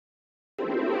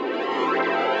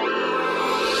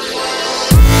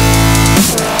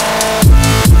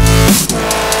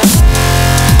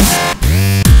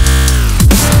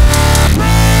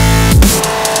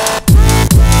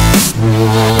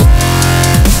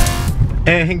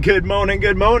And good morning,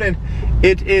 good morning.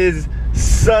 It is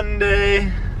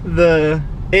Sunday the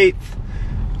 8th,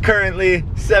 currently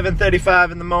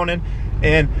 7:35 in the morning,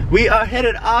 and we are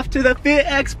headed off to the Fit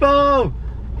Expo.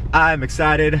 I'm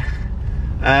excited.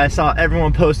 I saw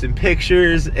everyone posting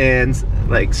pictures and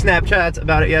like Snapchats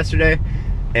about it yesterday,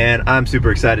 and I'm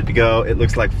super excited to go. It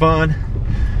looks like fun.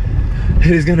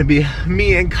 It is gonna be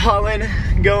me and Colin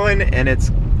going, and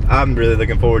I'm really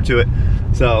looking forward to it.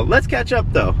 So let's catch up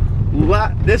though.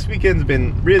 This weekend's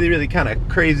been really kind of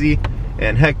crazy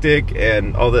and hectic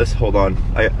and all this. Hold on,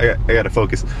 I gotta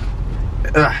focus.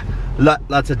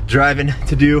 Lots of driving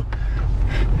to do.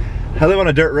 I live on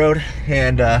a dirt road,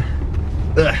 and the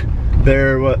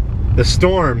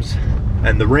storms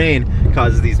and the rain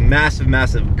causes these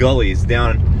massive gullies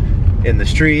down in the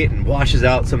street and washes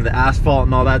out some of the asphalt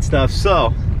and all that stuff.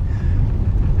 So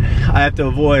I have to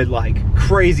avoid like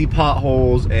crazy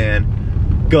potholes and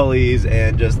gullies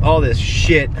and just all this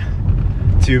shit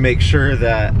to make sure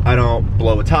that I don't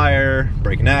blow a tire,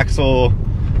 break an axle,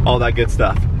 all that good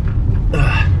stuff.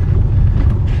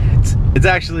 It's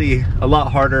actually a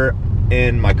lot harder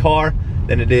in my car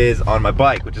than it is on my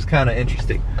bike, which is kind of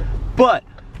interesting. But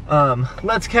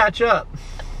let's catch up.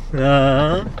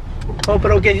 Hope I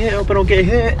don't get hit, hope I don't get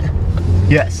hit.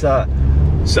 Yes,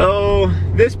 so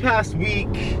this past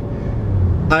week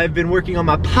I've been working on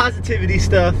my positivity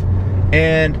stuff,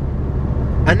 and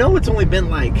I know it's only been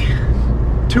like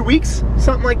 2 weeks,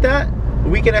 something like that, a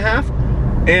week and a half,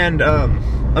 and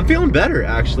I'm feeling better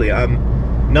actually. I'm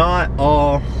not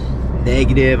all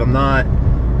negative, I'm not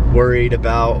worried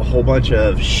about a whole bunch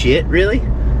of shit really.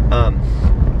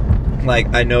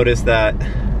 Like I noticed that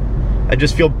I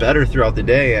just feel better throughout the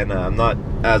day, and I'm not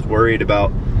as worried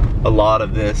about a lot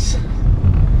of this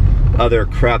other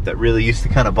crap that really used to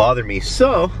kind of bother me.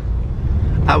 So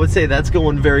I would say that's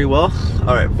going very well.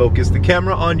 All right, focus the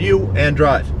camera on you and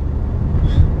drive.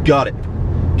 Got it.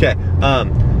 Okay,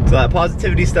 so that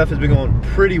positivity stuff has been going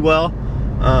pretty well,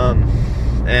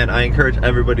 and I encourage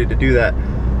everybody to do that.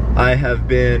 I have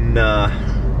been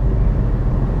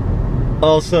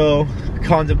also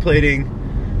contemplating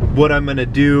what I'm gonna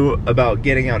do about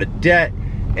getting out of debt,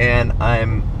 and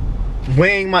I'm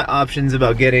weighing my options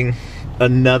about getting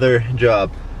another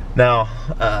job. Now,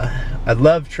 I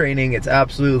love training, it's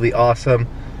absolutely awesome,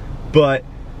 but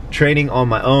training on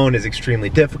my own is extremely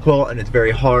difficult, and it's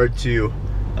very hard to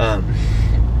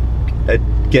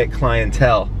get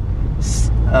clientele.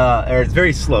 Or it's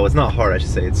very slow, it's not hard, I should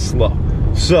say, it's slow.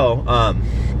 So, I'm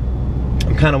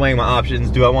kind of weighing my options.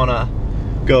 Do I wanna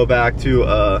go back to,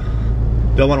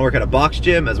 do I wanna work at a box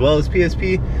gym as well as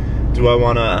PSP? Do I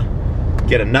wanna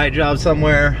get a night job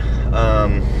somewhere?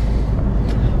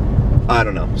 I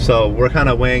don't know. So we're kind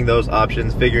of weighing those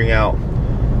options, figuring out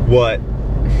what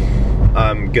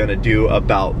I'm gonna do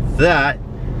about that.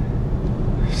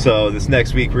 So this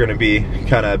next week we're gonna be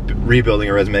kind of rebuilding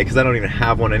a resume because I don't even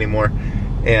have one anymore,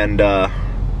 and kind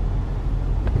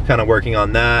of working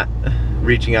on that,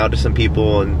 reaching out to some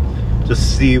people and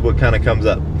just see what kind of comes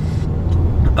up.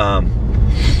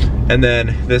 And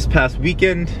then this past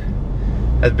weekend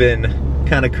has been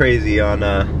kind of crazy. On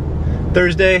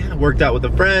Thursday I worked out with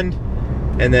a friend,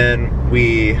 and then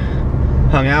we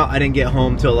hung out. I didn't get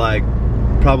home till like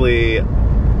probably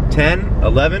 10,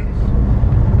 11,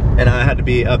 and I had to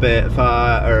be up at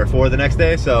 5 or 4 the next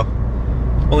day, so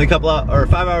only a couple or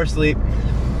 5 hours sleep,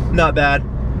 not bad.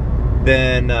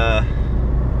 Then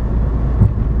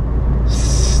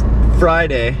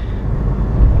Friday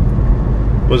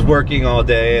was working all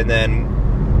day, and then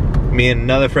me and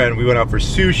another friend, we went out for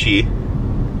sushi,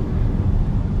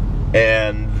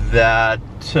 and that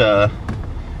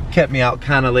kept me out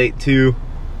kind of late too.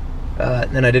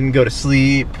 Then I didn't go to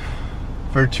sleep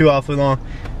for too awfully long.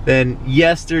 Then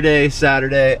yesterday,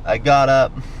 Saturday, I got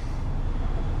up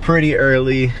pretty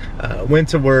early, went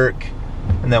to work,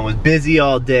 and then was busy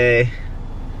all day,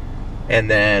 and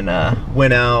then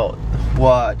went out,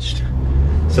 watched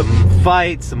some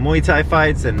fights, some Muay Thai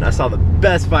fights, and I saw the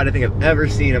best fight I think I've ever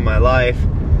seen in my life,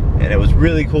 and it was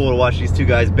really cool to watch these two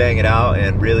guys bang it out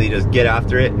and really just get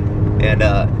after it, and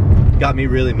got me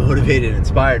really motivated and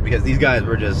inspired because these guys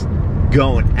were just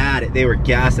going at it. They were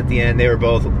gassed at the end. They were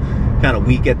both kind of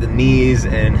weak at the knees,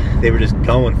 and they were just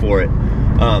going for it.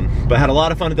 But I had a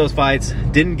lot of fun at those fights.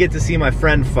 Didn't get to see my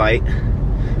friend fight,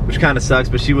 which kind of sucks,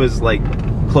 but she was like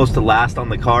close to last on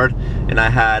the card, and I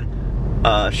had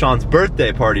Sean's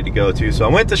birthday party to go to. So I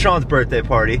went to Sean's birthday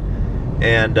party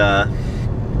and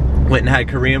went and had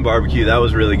Korean barbecue. That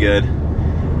was really good.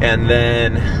 And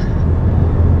then,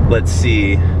 let's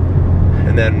see,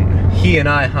 and then he and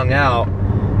I hung out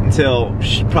until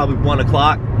probably 1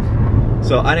 o'clock.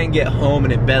 So I didn't get home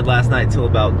and in bed last night till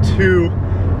about 2,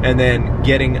 and then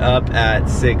getting up at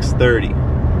 6:30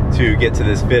 to get to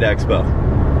this Fit Expo.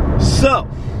 So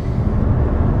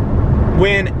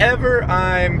whenever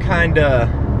I'm kinda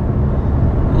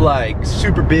like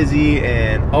super busy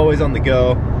and always on the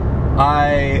go,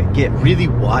 I get really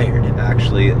wired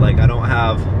actually. Like I don't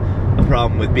have a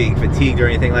problem with being fatigued or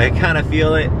anything. Like I kind of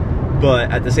feel it, but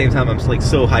at the same time I'm just like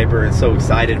so hyper and so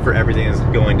excited for everything that's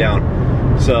going down.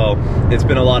 So it's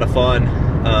been a lot of fun.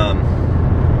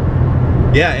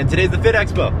 Yeah, and today's the Fit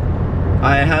Expo.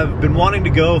 I have been wanting to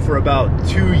go for about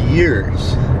 2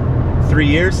 years, 3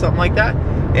 years, something like that.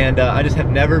 And I just have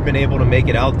never been able to make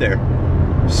it out there.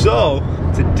 So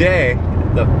today,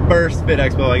 the first Fit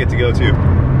Expo I get to go to,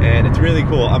 and it's really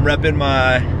cool. I'm repping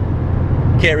my,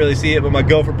 can't really see it, but my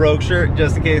Go for Broke shirt,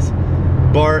 just in case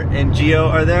Bart and Gio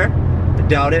are there. I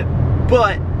doubt it,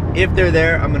 but if they're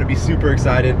there, I'm gonna be super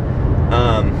excited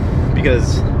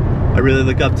because I really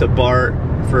look up to Bart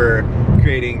for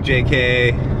creating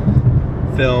JK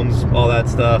films, all that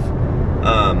stuff,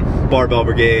 Barbell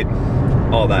Brigade,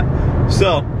 all that.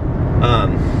 So,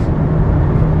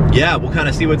 yeah, we'll kind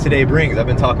of see what today brings. I've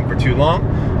been talking for too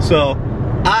long, so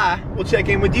I will check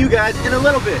in with you guys in a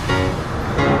little bit.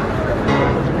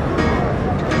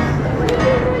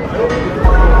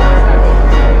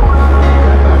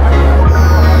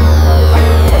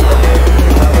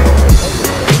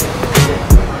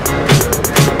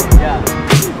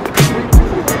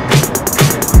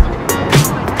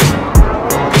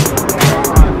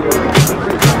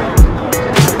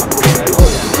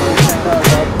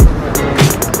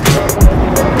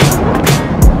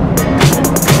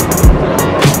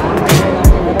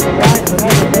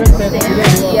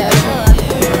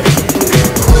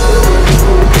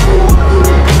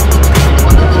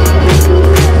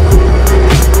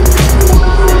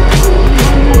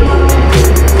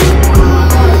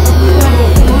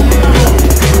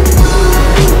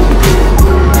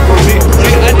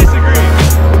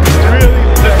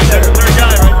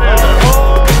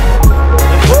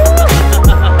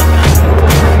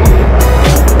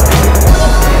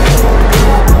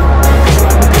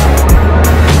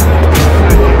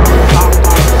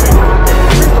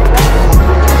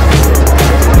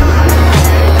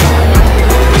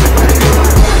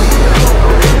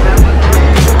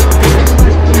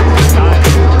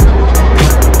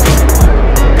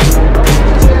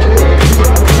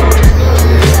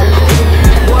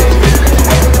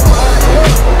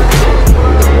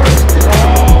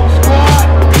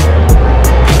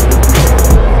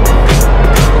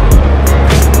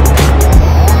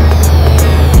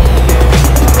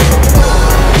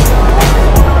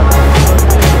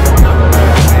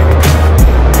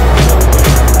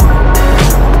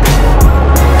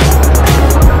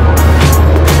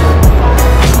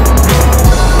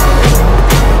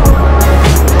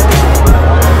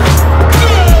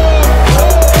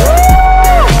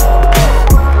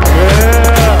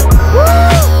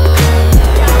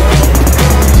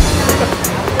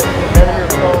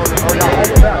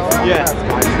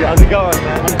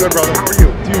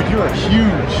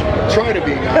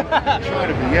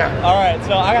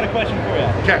 So I got a question for you.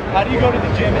 Okay. How do you go to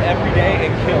the gym every day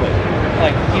and kill it?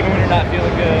 Like even when you're not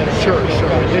feeling good? Sure.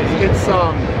 It's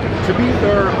to be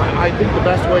fair, I think the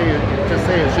best way to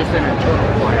say it's just an internal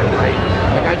fire, right?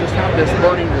 Like I just have this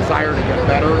burning desire to get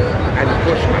better and to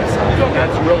push myself. And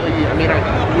that's really, I mean,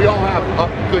 we all have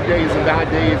good days and bad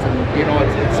days, and you know,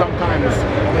 it's sometimes,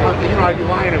 you know, I'd be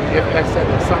lying if I said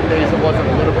that some days it wasn't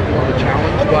a little bit more of a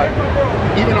challenge, but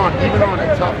even on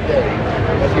a tough day,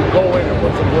 if you go in and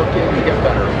put some work in, you get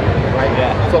better, right?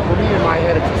 Yeah. So for me, in my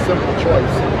head, it's a simple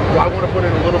choice. Do I want to put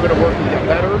in a little bit of work and get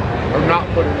better, or not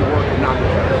put in the work and not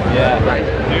get better? Yeah. Right.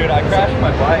 Dude, I crashed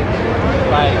my bike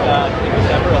like in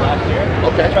December of last year.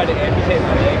 Okay. I tried to amputate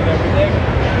my leg and everything.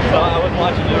 So I was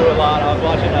watching you a lot. I was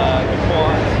watching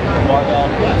Quans, Barbell,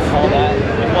 all that.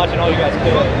 Just watching all you guys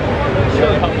kill it. It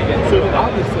really helped me get through that.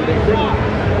 Obviously, they didn't.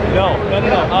 No.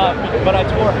 But I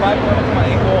tore 5 ligaments in my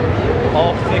ankle,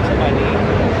 all 6 in my knee.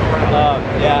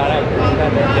 Yeah, and I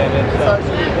had nerve damage. So.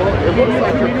 It looks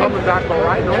like you're coming back all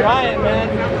right. I'm trying, man.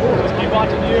 Just keep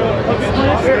watching you.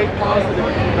 Stay positive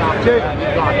and keep out there. You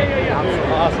got it.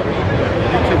 Dude, awesome.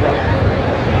 You too, brother.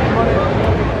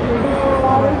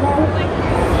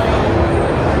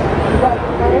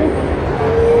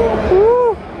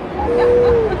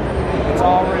 It's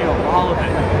all real, all of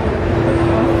it.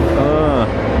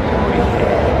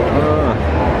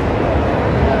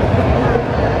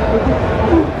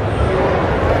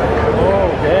 Oh,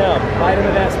 damn.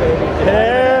 Vitamin S, baby.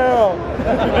 Damn!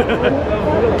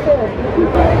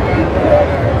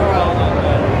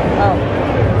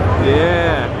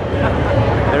 Yeah.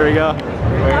 go.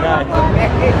 Very nice.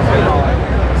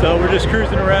 So we're just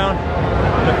cruising around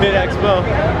the Fit Expo.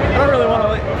 I don't really want to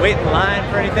wait in line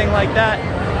for anything like that,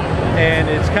 and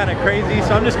it's kind of crazy,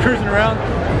 so I'm just cruising around,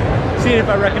 seeing if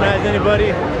I recognize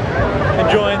anybody,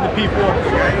 enjoying the people,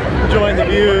 enjoying the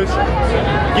views,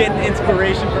 getting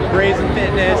inspiration from Brazen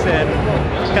Fitness, and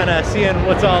kind of seeing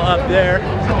what's all up there.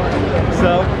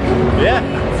 So yeah,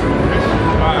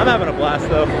 I'm having a blast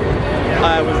though.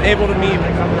 I was able to meet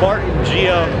Bart and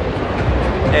Gio,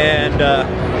 and that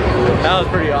was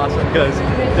pretty awesome because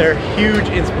they're huge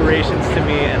inspirations to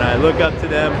me, and I look up to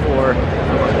them for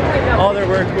all their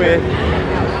work with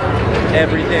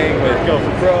everything, with Go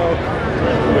for Broke,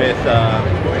 with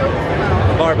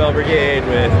Barbell Brigade,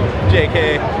 with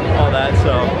JK, all that.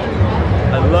 So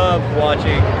I love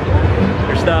watching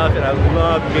their stuff, and I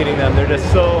love meeting them. They're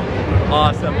just so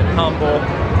awesome and humble,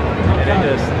 and it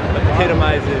just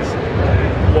epitomizes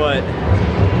what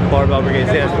Barbell Brigade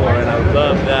stands for, and I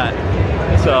love that.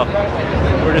 So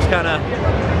we're just kind of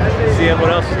seeing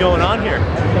what else is going on here,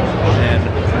 and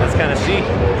let's kind of see.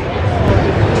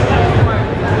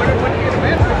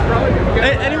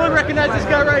 Hey, anyone recognize this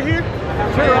guy right here?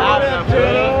 Sure. What up,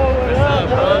 Joe? What's up,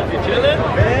 bro? You chilling?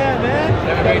 Yeah, man.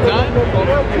 Having a great time?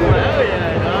 Hell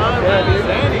yeah, dog. Yeah, dude.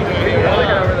 Sandy, dude.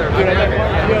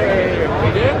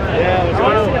 You did? Yeah, it was cool.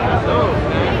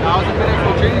 How's the Fit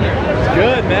Expo treating you? It's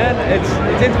good, man. It's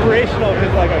inspirational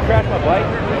because like I crashed my bike,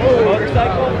 the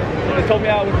motorcycle, and they told me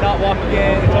I would not walk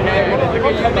again. They told me they were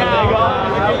going to cut my leg off.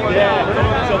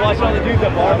 Yeah. So watching all the dudes at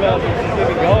barbells and just get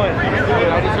me going.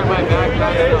 I just took my back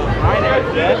Friday.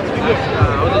 Yeah. I was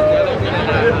just the other day.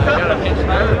 I got a pinch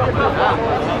nerve on my back.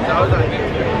 So I was like,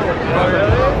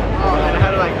 and I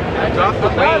had to like drop the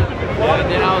weight, and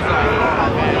then I was like, oh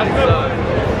man,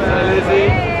 this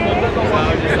sucks. So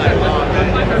I was just like, oh man,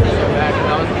 this is so bad. And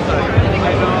I was just like,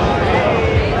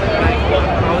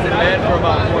 I was in bed for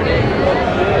about 4 days.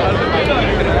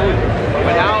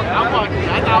 But now I'm walking.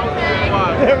 I thought I was going to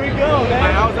walk. There we go, man.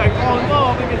 Like, I was like, oh no,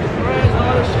 I'm going to get depressed and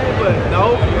all this shit. But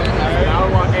no, now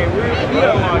I'm walking. We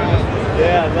are walking.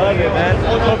 Yeah, I love it, man.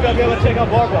 Hope I'll be able to check out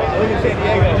barbell. I live in San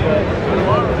Diego.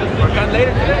 We're coming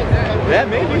later today? Yeah,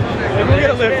 maybe. Maybe we'll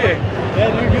get a lift in. Yeah,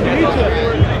 dude, good to meet you.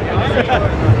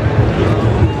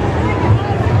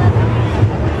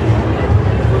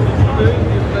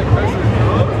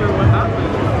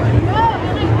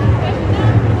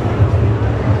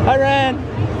 Hi, Ren.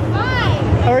 Hi.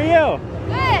 How are you?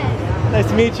 Good. Nice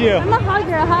to meet you. I'm a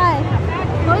hugger. Hi.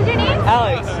 What was your name?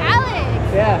 Alex.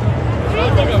 Alex. Yeah.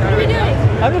 Great. What are we doing?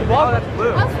 I'm just vlogging.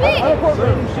 Oh, sweet. I'm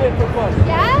recording shit for fun.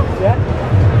 Yeah? Yeah?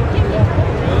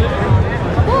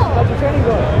 Cool. How's your training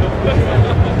going?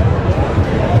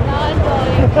 No, it's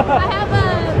going. I have my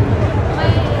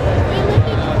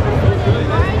weightlifting in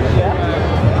March. Yeah?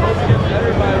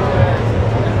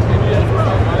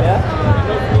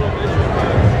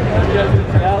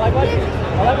 Yeah, I like watching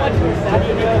your snatch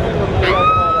videos and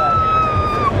all that.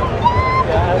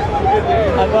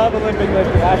 Yeah, I love Olympic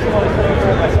lifting. I actually want to train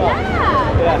for it myself.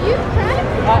 Yeah. You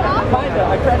crashed? Kinda.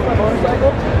 I crashed my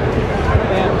motorcycle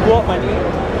and blew up my knee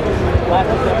last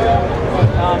December.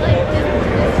 In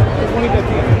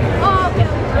 2015. Oh, okay.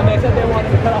 And they said they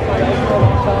wanted to cut off my leg for a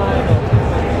long time.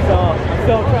 And so I'm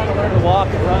still trying to learn to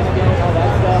walk and run again and all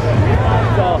that stuff.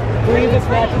 So clean the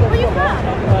snatch. Where are you from?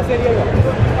 San Diego.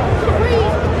 Where are you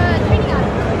training at?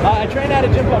 I train at a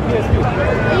gym called PSP.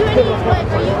 Are you close to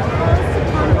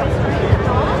Convoy Springs at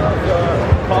all?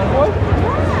 Convoy?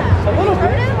 Yeah. A little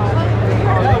bit.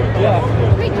 Yeah.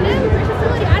 Great gym, great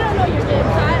facility. I don't know your gym,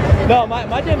 so I don't know. No,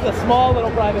 my gym's a small little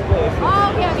private place.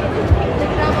 Oh, okay, okay. They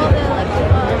grab all the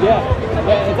Yeah.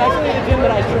 Yeah, it's actually the gym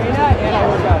that I train at and I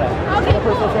work out at. Okay, I'm a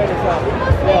personal cool. trainer, so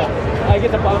Sweet. yeah. I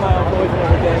get to buy my own clothes and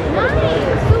everything.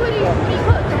 Nice. So what do you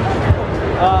cook?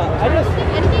 I just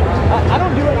Anything? I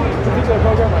don't do any particular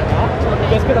program right now,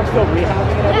 just because I'm still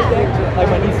rehabbing and everything. Like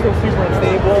my knee's still super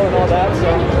unstable and all that. So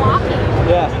Walking.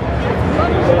 yeah.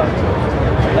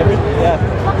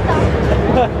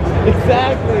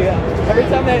 Exactly. Every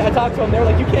time I talk to them, they're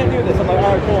like, "You can't do this." I'm like,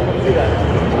 "All right, cool, I'm gonna do that."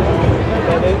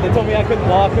 And they told me I couldn't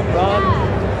walk and run,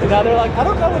 and now they're like, "I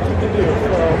don't know what you can do." So.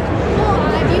 Cool.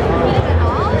 Have you competed at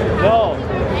all? No.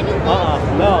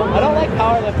 No. I don't like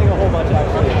powerlifting a whole bunch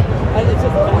actually. It's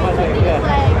just not my thing. Yeah.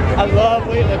 I love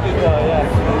weightlifting though. Yeah.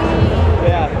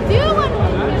 Yeah. Do one.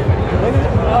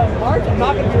 March, I'm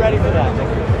not gonna be ready for that.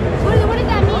 What does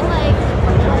that mean? Like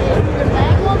your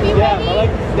leg won't be ready? Yeah,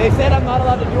 they said I'm not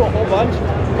allowed to do a whole bunch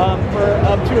for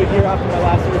up to a year after my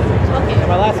last surgery. Okay. And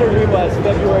My last surgery was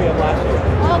February of last year.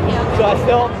 Okay, okay. So I'm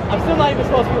still not even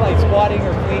supposed to be like squatting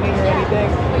or cleaning or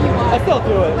anything. But you are. I still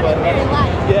do it, but it's very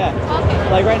light. yeah. Okay.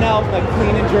 Like right now, like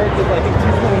clean and jerk is like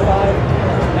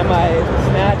 225, and my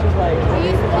snatch is like. Are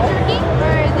you split jerking,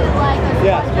 or is it like a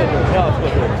Yeah, squat split jerk. jerk? No,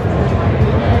 split jerk.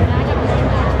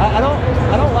 Yeah, I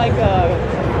don't like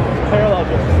parallel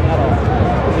jerks at all.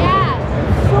 yeah,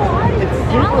 it's so hard to It's do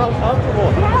super balance.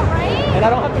 uncomfortable, Yeah, right? and I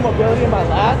don't have the mobility in my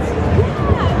lats.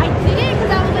 Yeah, I did it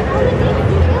because I was like, oh, let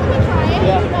me try it,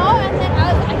 Yeah. you know? And then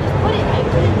I just couldn't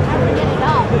ever get it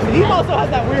up. He also has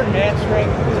that weird man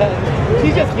strength that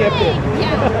he's just gifted.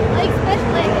 Yeah, like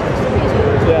especially like it's just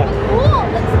crazy. Yeah. But cool,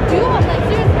 let's do them. Like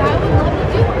seriously, I would love to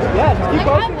do them. Yeah, just keep Like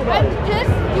posting about I'm it.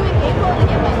 just doing April to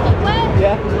get my feet wet.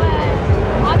 Yeah. But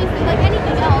obviously, like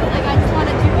anything else, like I just want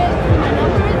to do it, see my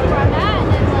numbers, where I'm at,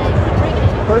 and then like keep breaking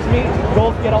it. First meet,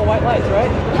 goals get all white lights,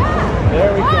 right? Yeah.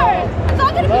 There we go. It's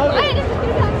all gonna Love be it. fine. It's just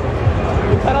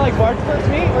gonna You kind of like Bart's first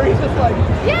meet, or he's just like,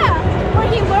 yeah. Where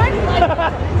he learned like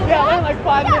yeah, learned like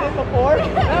 5 minutes before.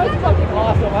 That was fucking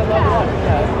awesome. I love watching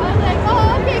that. I was like,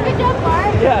 oh, okay, good job,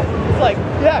 Bart. Yeah, it's like,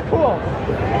 yeah, cool.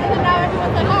 And then now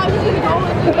everyone's like, oh, I'm just gonna go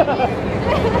with you.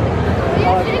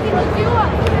 Yeah, seriously, let's do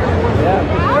one. Yeah,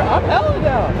 for sure. I'm hella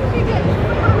down. Okay, good.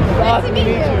 It's Nice awesome to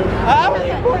meet you. I was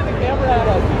even pointing the camera at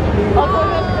us. I was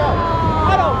like, let's go.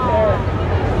 I don't care.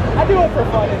 I do it for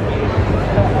fun and me.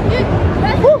 Dude,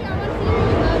 message me. I want to see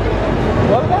your YouTube.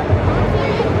 What was that? I want to see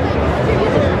your YouTube.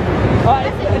 What's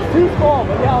your YouTube? It's too small,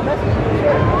 but yeah, I'll message you.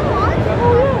 Sure.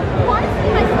 I want to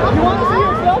see myself. You want to see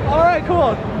yourself? All right,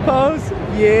 cool. Pose.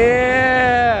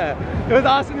 Yeah. It was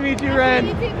awesome to meet you, Ren.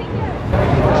 You too, take care.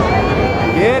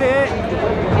 Get it.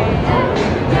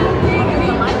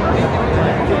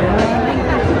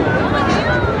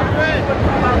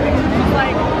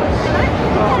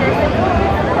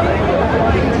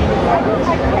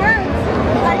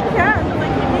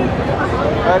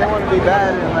 I didn't want to be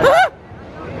bad and like.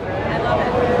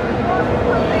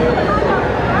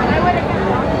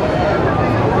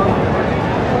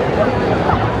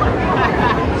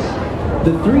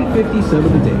 The 357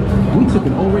 of the day. We took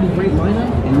an already great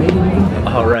lineup and made it even better.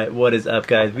 All right, what is up,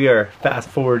 guys? We are fast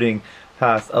forwarding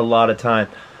past a lot of time.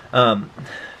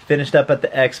 Finished up at the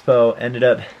expo, ended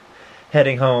up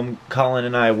heading home. Colin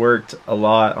and I worked a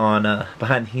lot on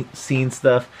behind the scenes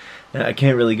stuff that I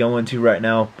can't really go into right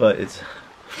now, but it's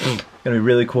gonna be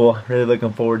really cool. Really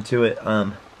looking forward to it.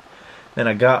 Then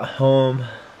I got home,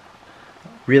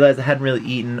 realized I hadn't really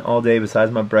eaten all day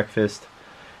besides my breakfast,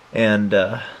 and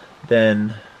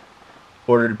then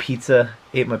ordered a pizza,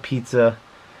 ate my pizza,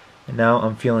 and now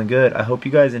I'm feeling good. I hope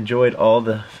you guys enjoyed all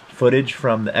the footage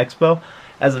from the expo.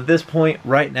 As of this point,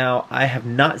 right now, I have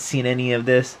not seen any of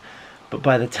this, but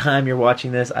by the time you're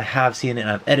watching this, I have seen it and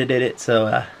I've edited it,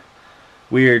 so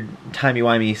weird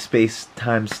timey-wimey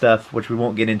space-time stuff, which we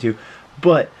won't get into,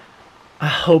 but I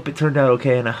hope it turned out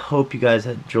okay, and I hope you guys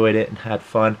enjoyed it and had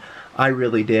fun. I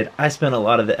really did. I spent a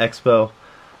lot of the expo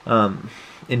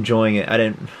enjoying it. I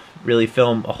didn't really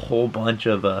film a whole bunch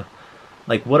of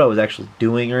like what I was actually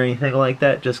doing or anything like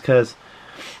that, just because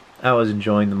I was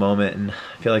enjoying the moment, and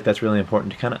I feel like that's really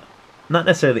important to kind of not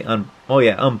necessarily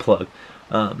unplug,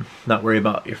 not worry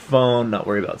about your phone, not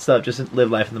worry about stuff, just live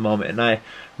life in the moment. And I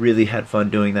really had fun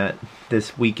doing that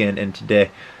this weekend and today.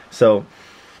 So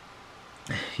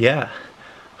yeah,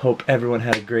 hope everyone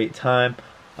had a great time.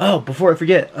 Oh, before I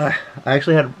forget, I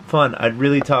actually had fun. I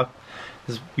really talked,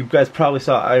 as you guys probably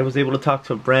saw, I was able to talk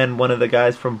to Bren, one of the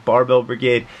guys from Barbell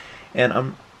Brigade,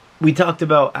 and we talked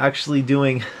about actually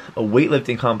doing a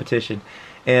weightlifting competition.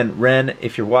 And Ren,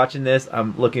 if you're watching this,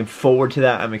 I'm looking forward to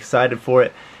that. I'm excited for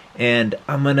it, and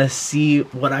I'm gonna see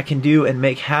what I can do and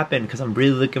make happen, because I'm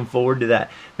really looking forward to that.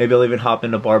 Maybe I'll even hop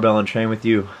into barbell and train with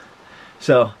you.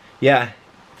 So yeah,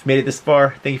 if you made it this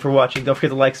far, thank you for watching. Don't forget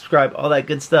to like, subscribe, all that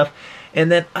good stuff, and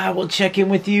then I will check in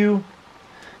with you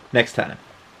next time.